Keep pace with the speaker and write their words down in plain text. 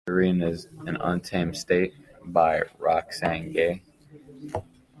Reading is An Untamed State by Roxane Gay.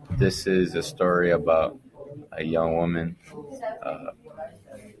 This is a story about a young woman uh,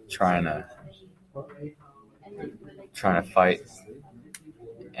 trying to fight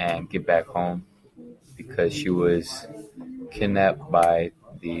and get back home because she was kidnapped by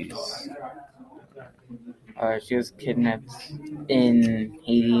these. She was kidnapped in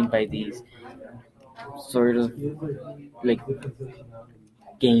Haiti by these sort of like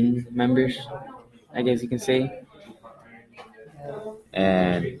gang members, I guess you can say.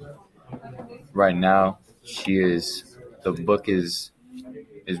 And right now, the book is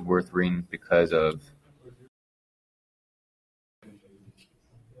worth reading because of.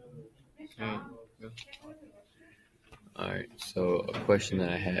 Alright, so a question that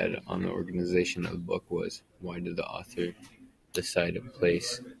I had on the organization of the book was, why did the author decide to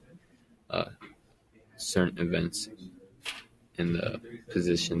place certain events in the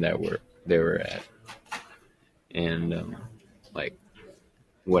position that they were at? And like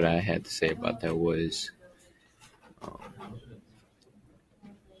what I had to say about that was, um,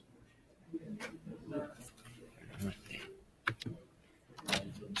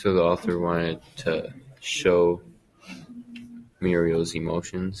 so the author wanted to show Muriel's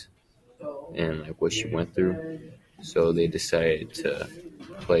emotions and like what she went through. So they decided to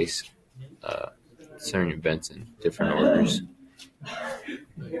place certain events in different orders.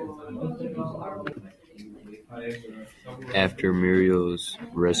 After Muriel's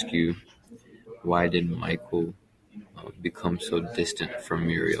rescue, why did Michael become so distant from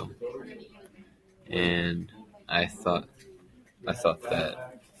Muriel? And I thought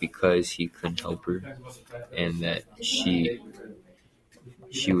that because he couldn't help her and that she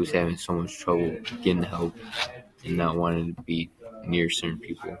was having so much trouble getting help and not wanting to be near certain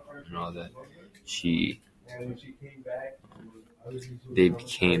people and all that, they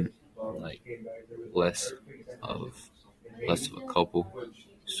became like less of a couple.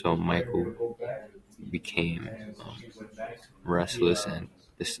 So Michael became restless and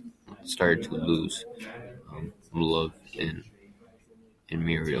started to lose love in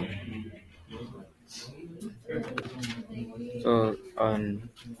Muriel. So on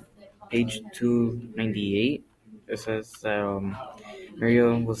page 298, it says that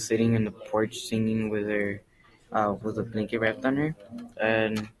Muriel was sitting in the porch singing with her, with a blanket wrapped on her,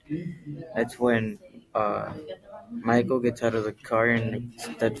 and that's when Michael gets out of the car and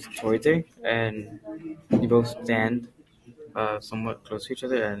steps towards her, and they both stand somewhat close to each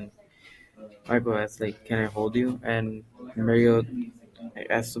other, and Michael asks, like, "Can I hold you?" And Muriel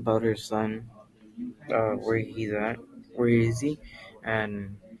asks about her son, where he's at, where is he,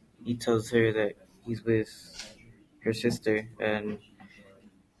 and he tells her that he's with her sister, and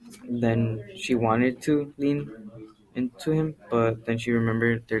then she wanted to lean into him, but then she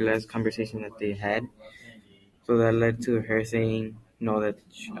remembered their last conversation that they had, so that led to her saying no, that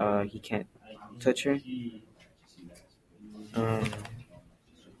he can't touch her. Um,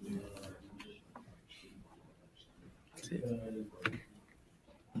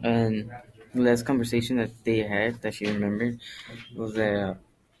 and the last conversation that they had that she remembered was that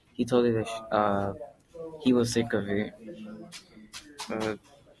he told her that he was sick of it. Uh,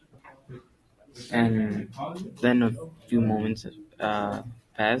 and then a few moments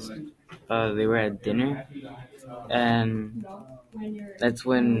passed. They were at dinner, and that's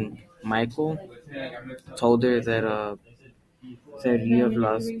when Michael told her that said you have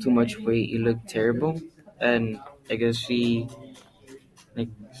lost too much weight, you look terrible, and I guess she like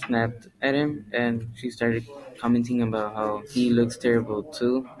snapped at him, and she started commenting about how he looks terrible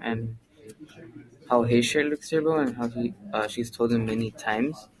too, and how his shirt looks terrible, and how she's told him many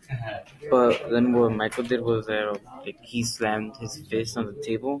times. But then what Michael did was that like, he slammed his fist on the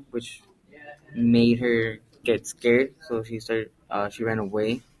table, which made her get scared. So she ran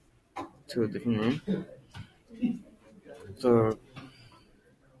away to a different room. So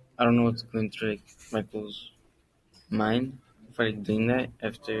I don't know what's going through like Michael's mind for like doing that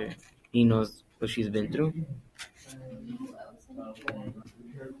after he knows what she's been through.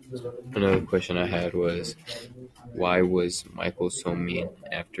 Another question I had was, why was Michael so mean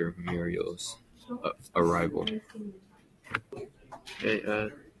after Muriel's arrival? Okay,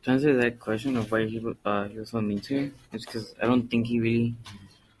 to answer that question of why he was so mean to her, it's because I don't think he really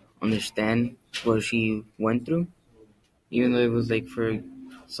understand what she went through, even though it was like for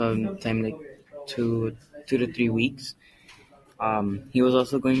some time, like two to 3 weeks. He was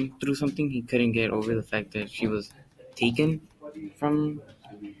also going through something. He couldn't get over the fact that she was taken from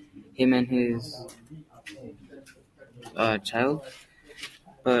him and his child.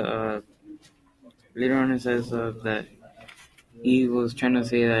 But later on, it says that he was trying to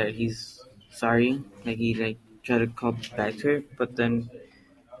say that he's sorry, like he like tried to call back to her, but then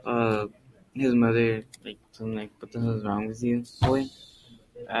uh his mother like something like, "What the hell is wrong with you, boy?"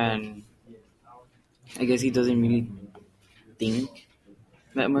 And I guess he doesn't really think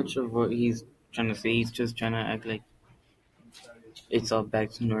that much of what he's trying to say. He's just trying to act like it's all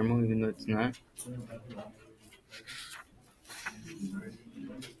back to normal, even though it's not.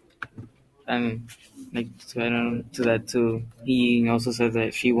 And like to add on to that too, he also said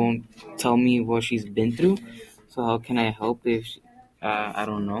that she won't tell me what she's been through. So how can I help if I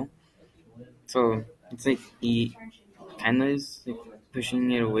don't know? So it's like he kind of is like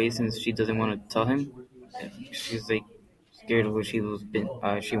pushing it away since she doesn't want to tell him. She's like scared of what she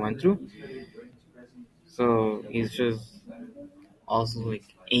went through. So he's just also like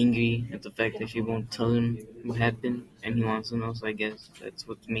angry at the fact that she won't tell him what happened, and he wants to know. So I guess that's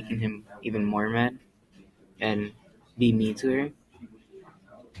what's making him even more mad and be mean to her.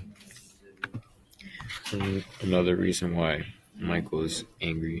 Another reason why Michael is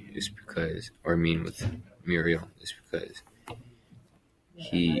angry is because, or mean with Muriel, is because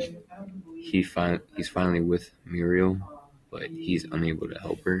he's finally with Muriel, but he's unable to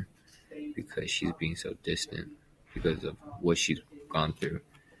help her because she's being so distant because of what she's gone through.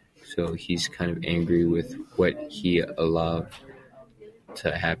 So he's kind of angry with what he allowed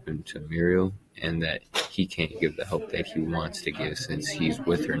to happen to Muriel, and that he can't give the help that he wants to give since he's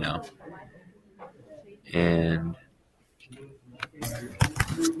with her now. And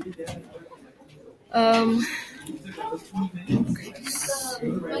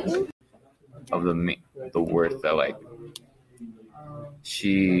of the worth that like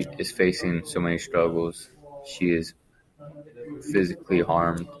she is facing so many struggles. She is physically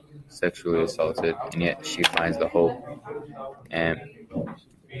harmed, sexually assaulted, and yet she finds the hope and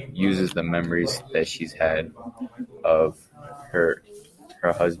uses the memories that she's had of her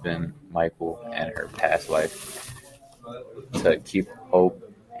husband Michael and her past life to keep hope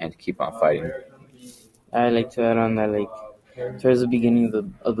and to keep on fighting. I like to add on that like towards the beginning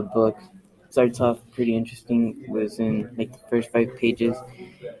of the book starts off pretty interesting. Was in like the first 5 pages.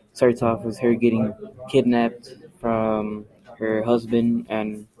 Starts off with her getting kidnapped from her husband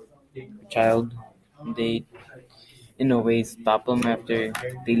and child. They in a way stop them after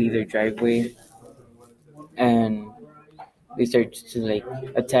they leave their driveway, and they start to like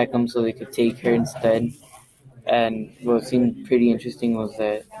attack them so they could take her instead. And what seemed pretty interesting was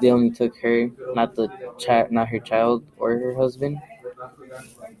that they only took her, not not her child or her husband.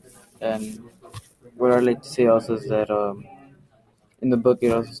 And what I'd like to say also is that in the book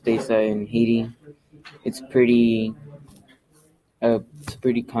it also states that in Haiti, it's it's a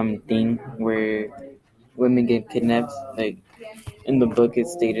pretty common thing where women get kidnapped. Like in the book, it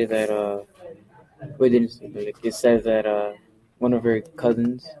stated that it says that one of her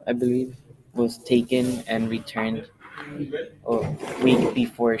cousins, I believe, was taken and returned a week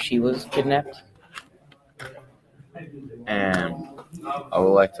before she was kidnapped. And I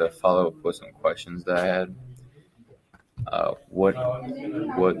would like to follow up with some questions that I had. What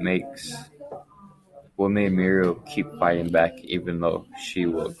made Muriel keep fighting back even though she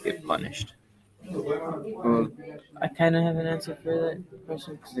will get punished? Well, I kind of have an answer for that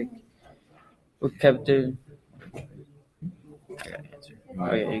question because like what kept her. I got an answer.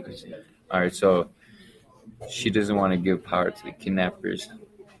 Oh yeah, you can say. All right, so she doesn't want to give power to the kidnappers,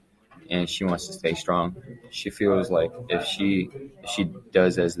 and she wants to stay strong. She feels like if she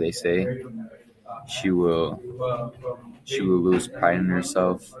does as they say, she will lose pride in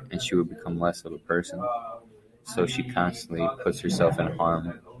herself, and she will become less of a person. So she constantly puts herself in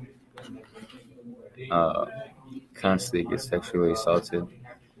harm, constantly gets sexually assaulted,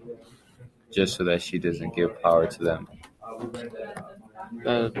 just so that she doesn't give power to them.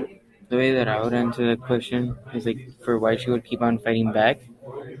 The way that I would answer that question is like for why she would keep on fighting back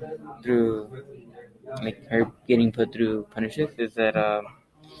through like her getting put through punishments is that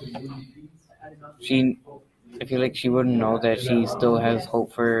she I feel like she wouldn't know that she still has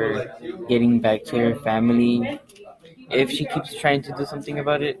hope for getting back to her family if she keeps trying to do something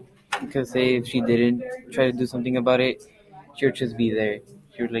about it. Because say if she didn't try to do something about it, she would just be there.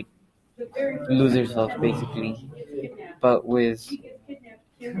 She would like lose herself basically. But with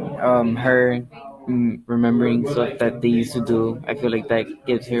her remembering stuff that they used to do, I feel like that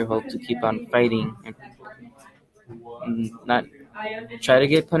gives her hope to keep on fighting and not try to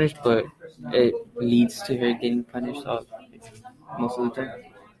get punished, but it leads to her getting punished most of the time.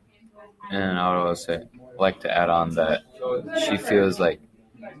 And I would also like to add on that she feels like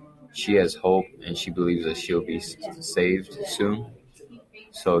she has hope and she believes that she'll be saved soon.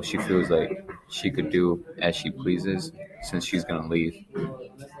 So she feels like she could do as she pleases. since she's gonna leave.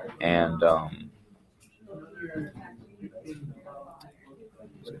 And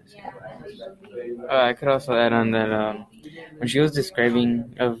I could also add on that when she was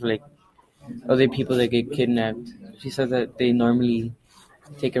describing of like other people that get kidnapped, she said that they normally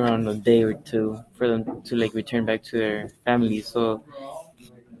take around a day or two for them to like return back to their families. So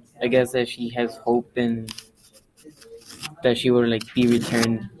I guess that she has hope in that she will like be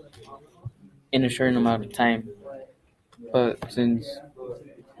returned in a short amount of time. But since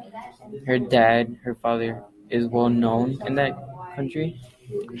her father, is well known in that country,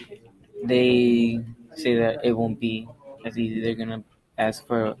 they say that it won't be as easy. They're gonna ask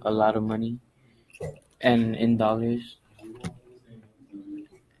for a lot of money and in dollars.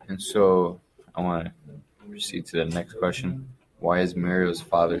 and so I want to proceed to the next question. Why is Muriel's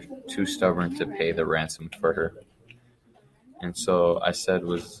father too stubborn to pay the ransom for her? And so I said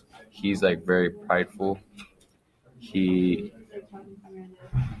was he's like very prideful. He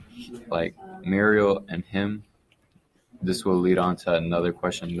like Muriel and him. This will lead on to another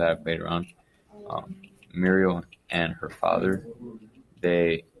question that I've later on. Muriel and her father,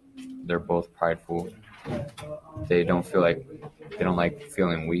 they're both prideful. They don't like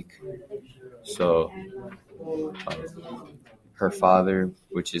feeling weak. So uh, her father,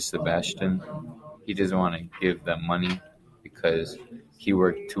 which is Sebastian, he doesn't want to give them money because he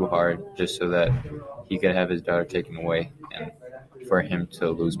worked too hard just so that he could have his daughter taken away and for him to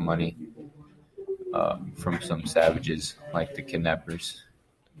lose money from some savages like the kidnappers.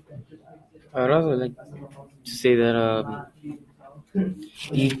 I would also like to say that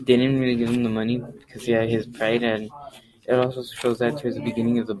he didn't really give him the money because he had his pride, and it also shows that towards the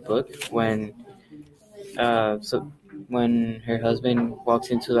beginning of the book so when her husband walks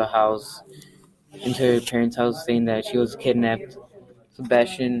into the house, into her parents' house, saying that she was kidnapped,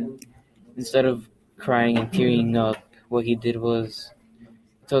 Sebastian, instead of crying and tearing up, what he did was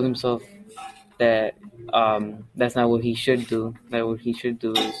told himself that that's not what he should do. That what he should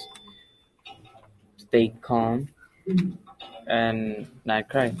do is stay calm and not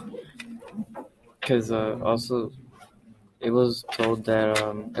cry. Because also it was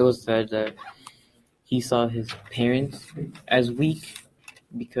said that he saw his parents as weak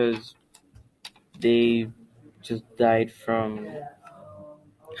because they just died from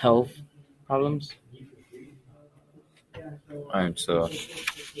health problems. All right, so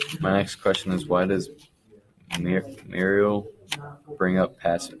my next question is why does Muriel bring up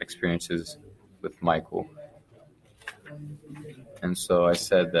past experiences with Michael? And so I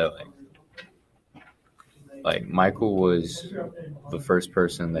said that like Michael was the first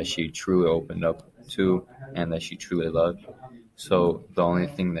person that she truly opened up to and that she truly loved. So the only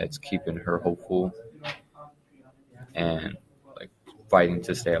thing that's keeping her hopeful and like fighting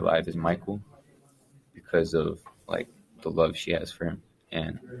to stay alive is Michael because of like the love she has for him.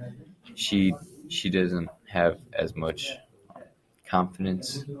 And she she doesn't have as much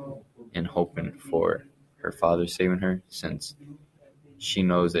confidence in hoping for her father saving her since she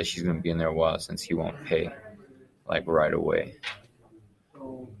knows that she's gonna be in there a while since he won't pay like right away.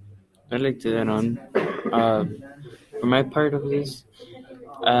 I'd like to add on. For my part of this,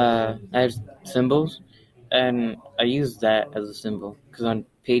 I have symbols, and I use that as a symbol because on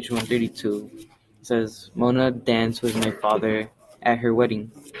page 132 it says Mona danced with my father at her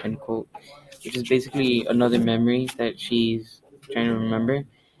wedding, end quote, which is basically another memory that she's trying to remember.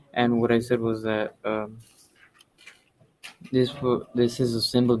 And what I said was that this is a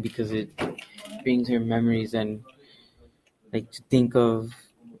symbol because it brings her memories and like to think of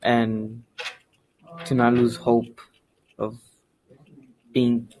and to not lose hope of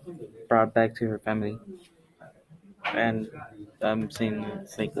being brought back to her family. And I'm saying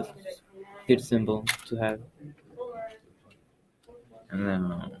it's like a good symbol to have. And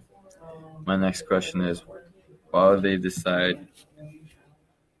then my next question is why do they decide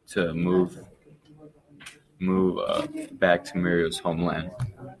to move back to Muriel's homeland?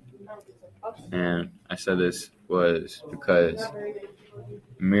 And I said this was because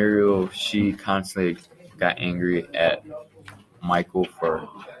Muriel, she constantly got angry at Michael for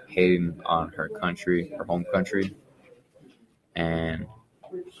hating on her country, her home country. And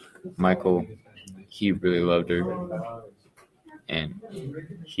Michael, he really loved her. And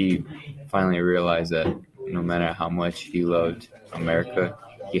he finally realized that no matter how much he loved America,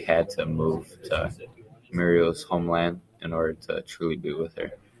 he had to move to Muriel's homeland in order to truly be with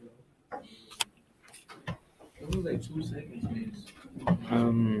her.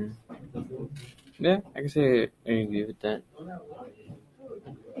 Um, yeah, I can say I agree with that.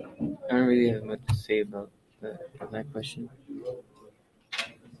 I don't really have much to say about that question.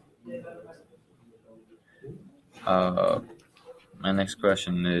 Uh, my next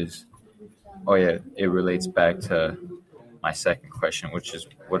question is, oh yeah, it relates back to my second question, which is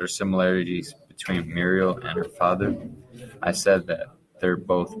what are similarities between Muriel and her father? I said that they're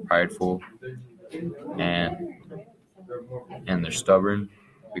both prideful and they're stubborn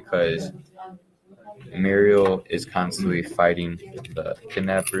because Muriel is constantly fighting the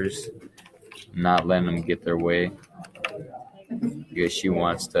kidnappers, not letting them get their way because she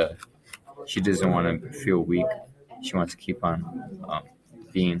doesn't want to feel weak. She wants to keep on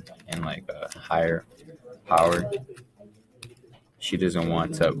being in like a higher power. She doesn't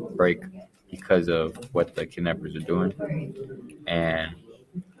want to break because of what the kidnappers are doing.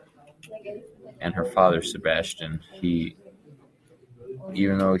 And her father Sebastian, he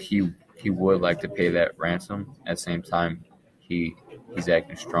even though he would like to pay that ransom, at the same time he he's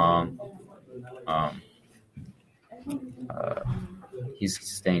acting strong. Um, uh, he's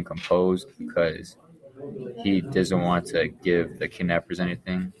staying composed because he doesn't want to give the kidnappers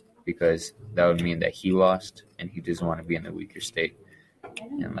anything because that would mean that he lost, and he doesn't want to be in a weaker state,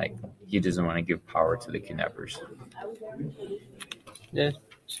 and like he doesn't want to give power to the kidnappers. Yeah,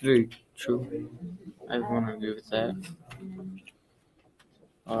 it's very true. I want to agree with that.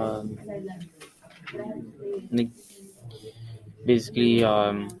 Um, like, basically,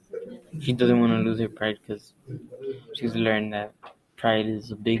 she doesn't want to lose her pride because she's learned that pride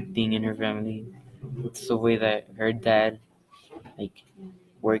is a big thing in her family. It's the way that her dad like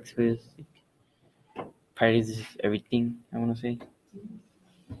works with. Pride is everything. I want to say.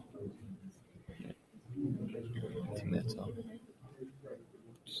 I think that's all.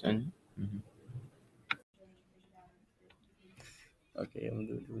 Son. Okay, I'm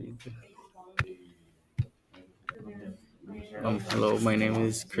doing it. Hello, my name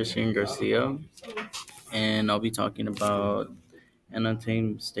is Christian Garcia, and I'll be talking about an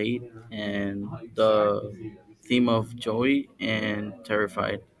untamed state and the theme of joy and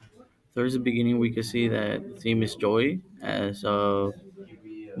terrified. Towards the beginning, we could see that the theme is joy, as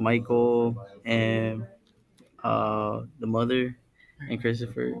Michael and the mother and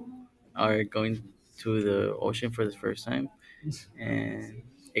Christopher are going to the ocean for the first time, and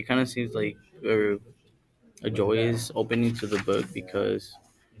it kind of seems like a joy is opening to the book because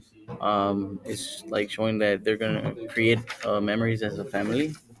it's like showing that they're gonna create memories as a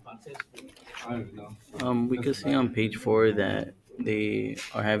family. We could see on page 4 that they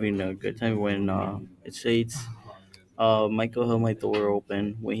are having a good time when it states, Michael held my door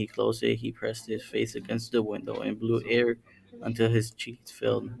open. When he closed it, he pressed his face against the window and blew air until his cheeks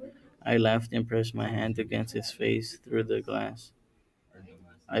filled. I laughed and pressed my hand against his face through the glass.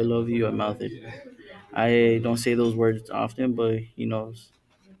 I love you, I mouthed it. I don't say those words often, but he knows.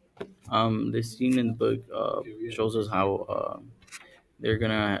 This scene in the book shows us how they're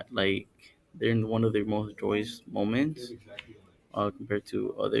gonna like they're in one of their most joyous moments compared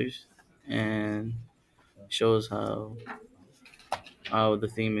to others, and shows how the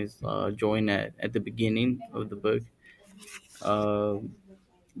theme is joined at the beginning of the book. Uh,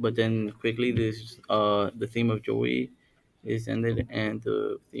 but then quickly this the theme of joy is ended and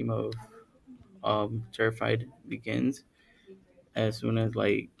the theme of terrified begins as soon as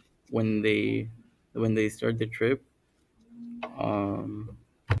like when they when they start the trip. Um,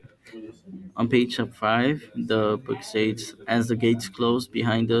 on page 5, the book states, as the gates closed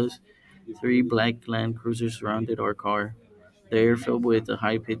behind us, 3 black Land Cruisers surrounded our car. The air filled with a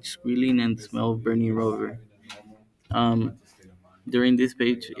high-pitched squealing and the smell of burning rubber. Um, During this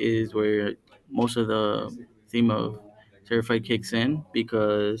page is where most of the theme of Terrified kicks in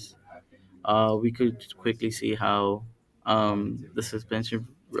because we could quickly see how the suspension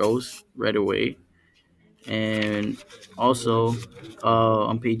rose right away. And also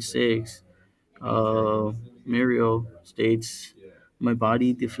on page 6, uh, Muriel states, my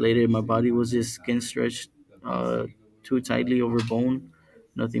body deflated. My body was just skin stretched too tightly over bone.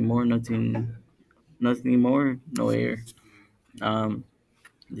 Nothing more, nothing more, no air. Um,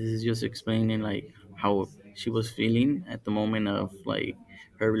 this is just explaining like how she was feeling at the moment of like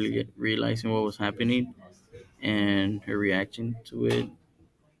her realizing what was happening and her reaction to it.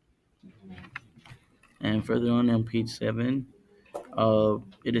 And further on page 7,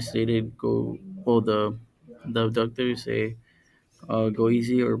 it is stated, go, well, the doctors say, go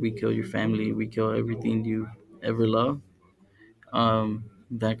easy or we kill your family, we kill everything you ever loved.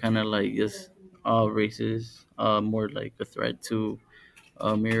 That kind of like just raises more like a threat to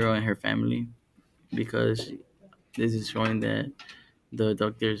Miro and her family because this is showing that the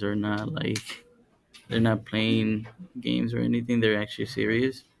doctors are not like they're not playing games or anything. They're actually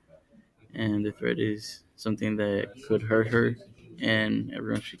serious, and the threat is something that could hurt her and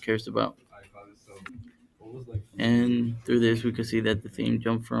everyone she cares about. And through this, we could see that the theme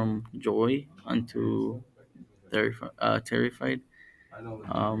jumped from joy onto terrified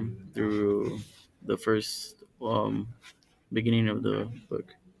through the first beginning of the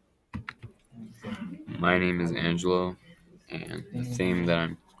book. My name is Angelo, and the theme that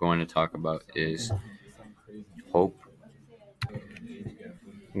I'm going to talk about is hope.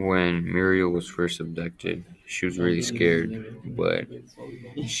 When Muriel was first abducted, she was really scared, but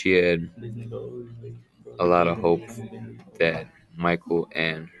she had a lot of hope that Michael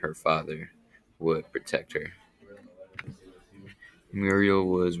and her father would protect her. Muriel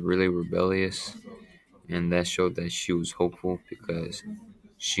was really rebellious, and that showed that she was hopeful because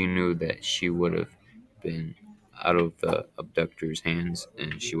she knew that she would have been out of the abductor's hands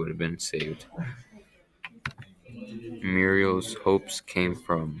and she would have been saved. Muriel's hopes came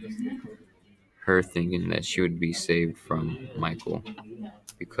from her thinking that she would be saved from Michael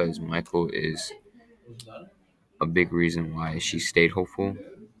because Michael is a big reason why she stayed hopeful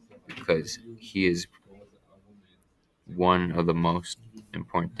because he is one of the most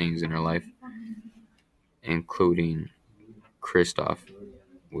important things in her life, including Kristoff,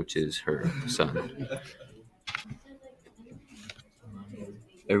 which is her son.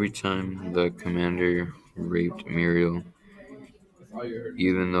 Every time the commander raped Muriel,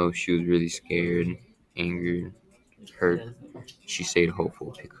 even though she was really scared, angered, hurt, she stayed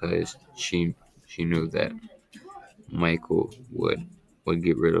hopeful because she knew that Michael would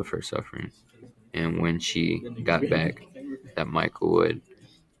get rid of her suffering, and when she got back, that Michael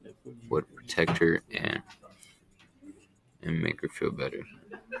would protect her and make her feel better.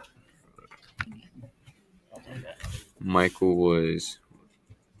 Michael was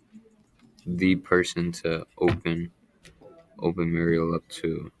the person to open Muriel up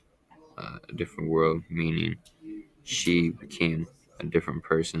to a different world, meaning she became a different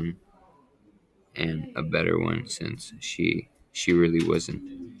person and a better one since she really wasn't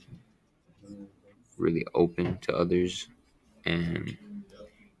really open to others, and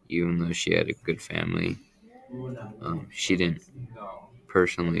even though she had a good family, she didn't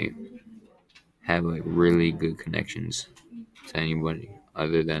personally have like really good connections to anybody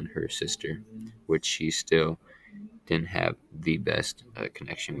other than her sister, which she still didn't have the best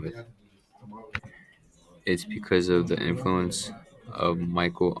connection with. It's because of the influence of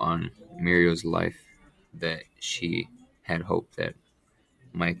Michael on Muriel's life that she had hope that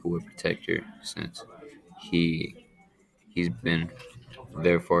Michael would protect her since he he's been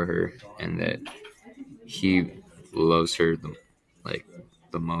there for her and that he loves her like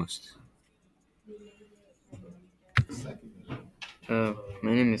the most. Uh,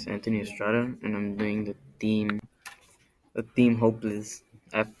 my name is Anthony Estrada, and I'm doing the theme Hopeless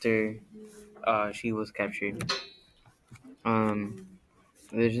after she was captured. Um,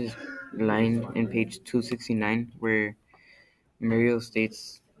 there's this line in page 269 where Muriel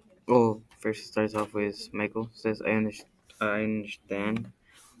states, well, first it starts off with Michael says, I understand.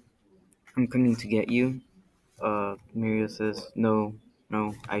 I'm coming to get you. Muriel says, no,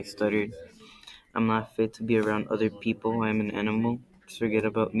 no, I stuttered. I'm not fit to be around other people. I'm an animal. Just forget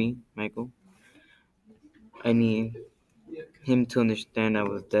about me, Michael. I need him to understand I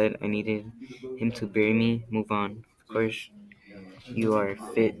was dead. I needed him to bury me, move on. Of course, you are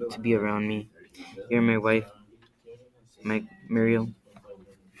fit to be around me. You're my wife, Muriel.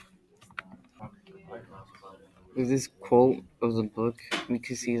 With this quote of the book, we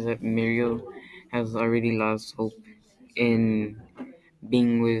can see that Muriel has already lost hope in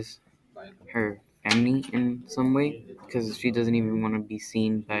being with her family in some way because she doesn't even want to be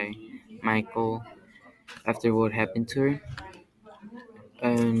seen by Michael after what happened to her.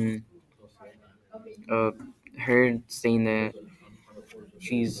 And uh, her saying that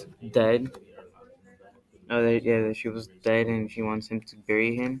she's dead, that she was dead and she wants him to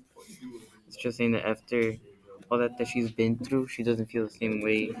bury him. It's just saying that after all that she's been through, she doesn't feel the same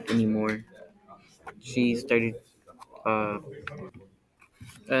way anymore. She started, uh,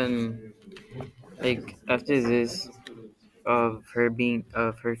 and like after this, of her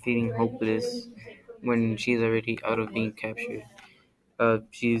feeling hopeless when she's already out of being captured.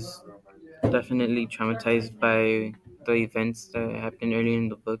 She's definitely traumatized by the events that happened earlier in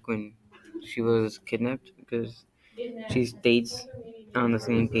the book when she was kidnapped because she states on the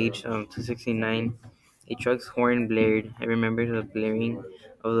same page, 269, a truck's horn blared. I remember the blaring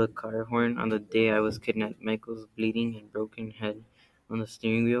of the car horn on the day I was kidnapped. Michael's bleeding and broken head on the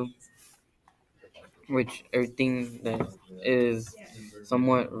steering wheel, which everything that is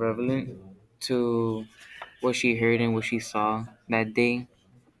somewhat relevant to what she heard and what she saw that day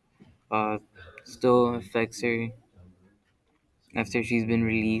uh, still affects her after she's been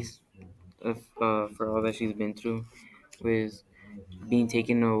released. for all that she's been through with being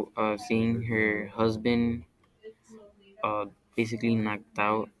taken, seeing her husband uh, basically knocked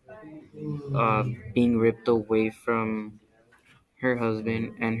out, being ripped away from her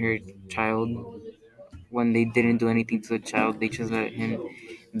husband and her child when they didn't do anything to the child. They just let him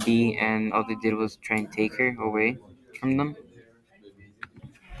be, and all they did was try and take her away from them.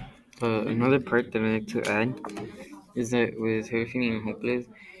 Another part that I like to add is that with her feeling hopeless,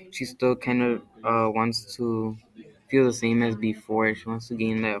 she still kind of wants to feel the same as before. She wants to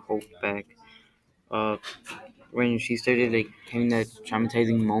gain that hope back. Uh, when she started like having that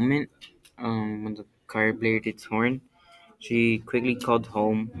traumatizing moment, when the car blared its horn, she quickly called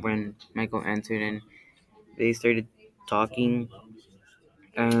home when Michael answered, and they started talking.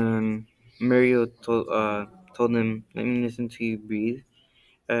 And Mario told him, "Let me listen to you breathe."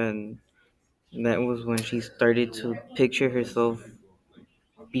 And that was when she started to picture herself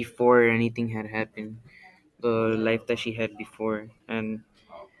before anything had happened, the life that she had before, and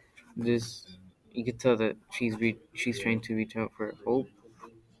this you could tell that she's trying to reach out for hope,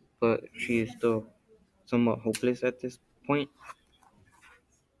 but she is still somewhat hopeless at this point.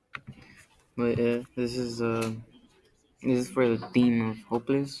 But this is for the theme of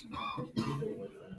hopeless.